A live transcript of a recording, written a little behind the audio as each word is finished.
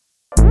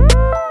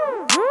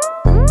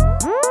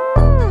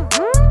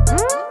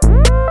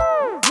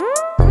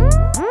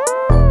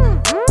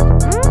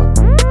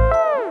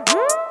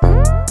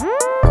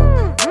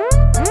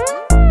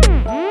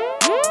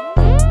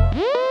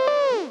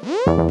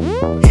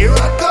Here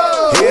I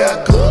go. Here I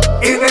go.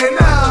 In and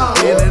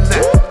out. In and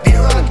out. Here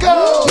I go.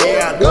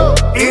 Here I go.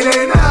 In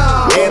and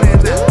out. In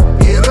and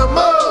out. Hit 'em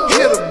up.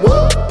 Hit 'em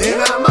up.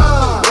 Then I'm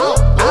out.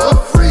 I'm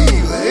free.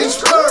 Let's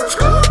skirt.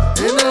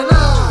 In and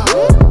out.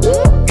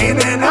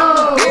 In and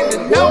out. In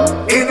and out.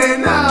 In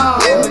and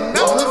out.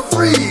 On the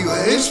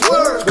freeway, it's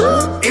work.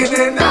 In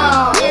and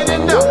out. In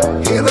and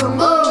out. Hit 'em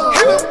up.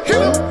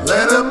 Hit 'em.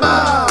 Let 'em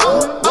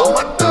out. All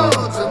my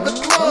thugs in the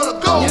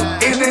club go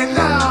in and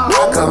out.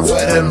 I come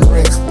for them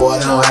bricks, boy,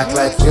 don't act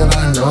like you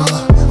don't know.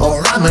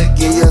 Or I'ma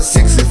give you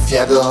 6 if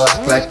you go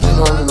act like you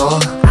don't know.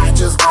 I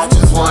just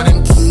want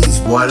them keys,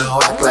 boy,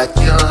 don't act like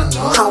you don't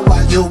know. How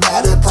while you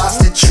ride past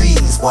the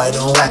trees, boy,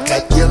 don't act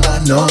like you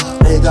don't know.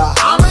 Nigga,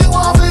 how many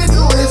want to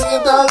do is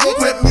get down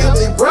with me,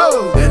 big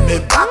bro. Then they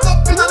back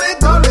up into they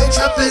go, they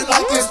trapping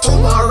like it's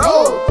tomorrow.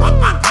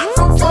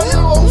 From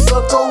fire, also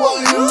to what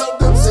you let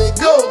them say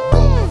go.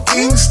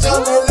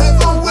 Kingston, they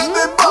live with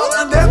me, ball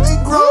and then we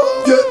grow.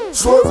 Yeah,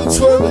 swerving,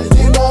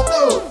 you don't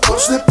know.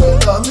 Push the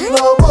pedal, you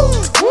know road.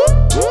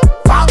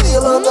 Family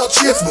on the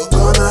chase, but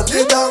gonna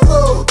need that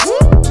road.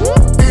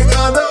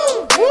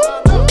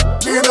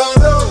 You don't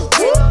know.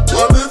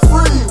 On the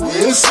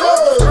freeway, it's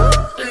road.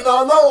 You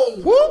don't know.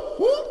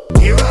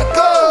 Here I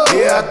go.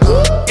 Here I go.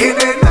 In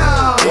and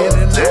out. In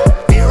and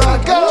out. Here I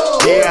go.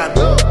 Here I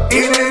go.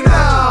 In and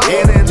out.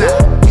 In and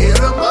out. Hit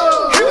 'em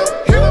up.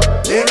 Hit 'em.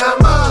 Then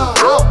I'm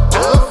out.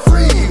 On the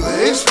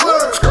freeway, it's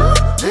work.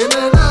 In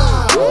and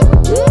out.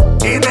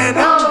 In and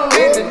out.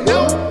 In and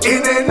out.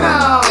 In and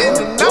out.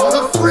 On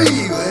the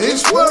freeway,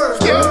 it's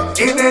work.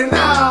 In and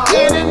out.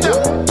 In and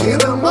out.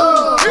 Hit 'em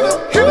up.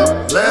 Hit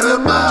 'em. Let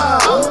 'em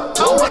out.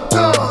 All my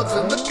thugs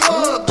in the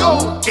club go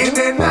in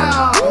and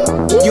out.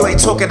 You ain't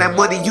talking that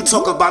money, you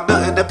talking about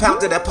nothing. The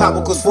pound of that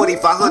power costs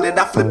 4,500.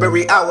 I flip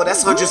every hour,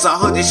 that's hundreds of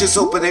hundreds. Just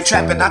open and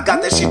trapping, I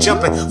got that shit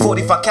jumping.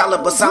 45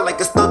 caliber, sound like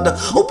it's thunder.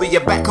 Open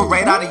your back, come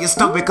right out of your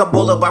stomach. I'm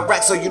all about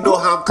racks, so you know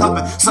how I'm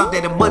coming.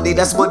 Sunday to Monday,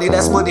 that's money,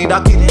 that's money. Now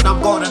get it,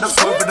 I'm going and I'm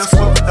swerving.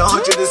 The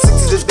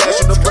 160 just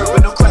dashing, I'm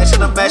burping, I'm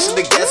crashing, I'm mashing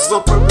the gas. It's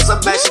on purpose,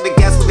 I'm mashing the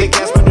gas when they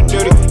gas when they're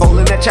dirty.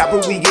 Holding that chopper,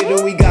 we get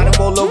it, we got 'em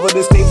all over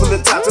the state from the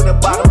top to the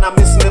bottom. Not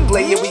missing the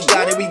play, yeah, we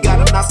got it,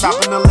 not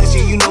stopping unless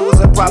you know it's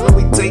a problem.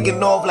 We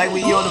taking off like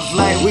we on the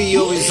flight. We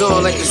always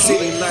on like the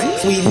city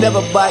lights. We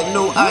never bite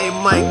no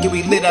iron mic. Yeah,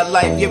 we live that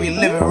life. Yeah, we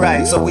live it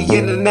right. So we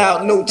in and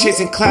out, no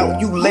chasing clout.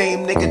 You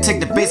lame nigga, take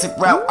the basic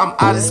route. I'm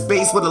out of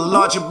space with a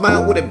large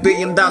amount. With $1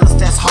 billion,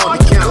 that's hard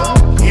to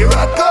count. Here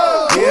I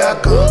go. Here I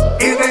go.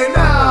 In and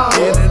out.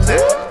 In and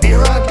out.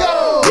 Here I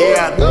go. Here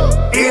I go.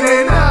 In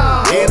and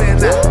out. In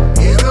and out.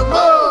 Hit 'em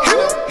up.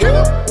 Hit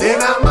 'em.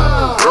 Then I'm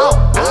out.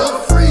 On the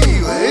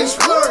freeway, it's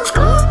work.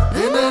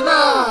 In and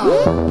out.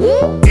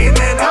 In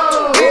and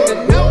out. In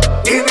and out.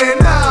 In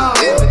and out.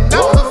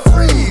 On the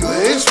freeway,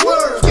 it's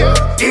work.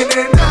 In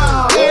and out.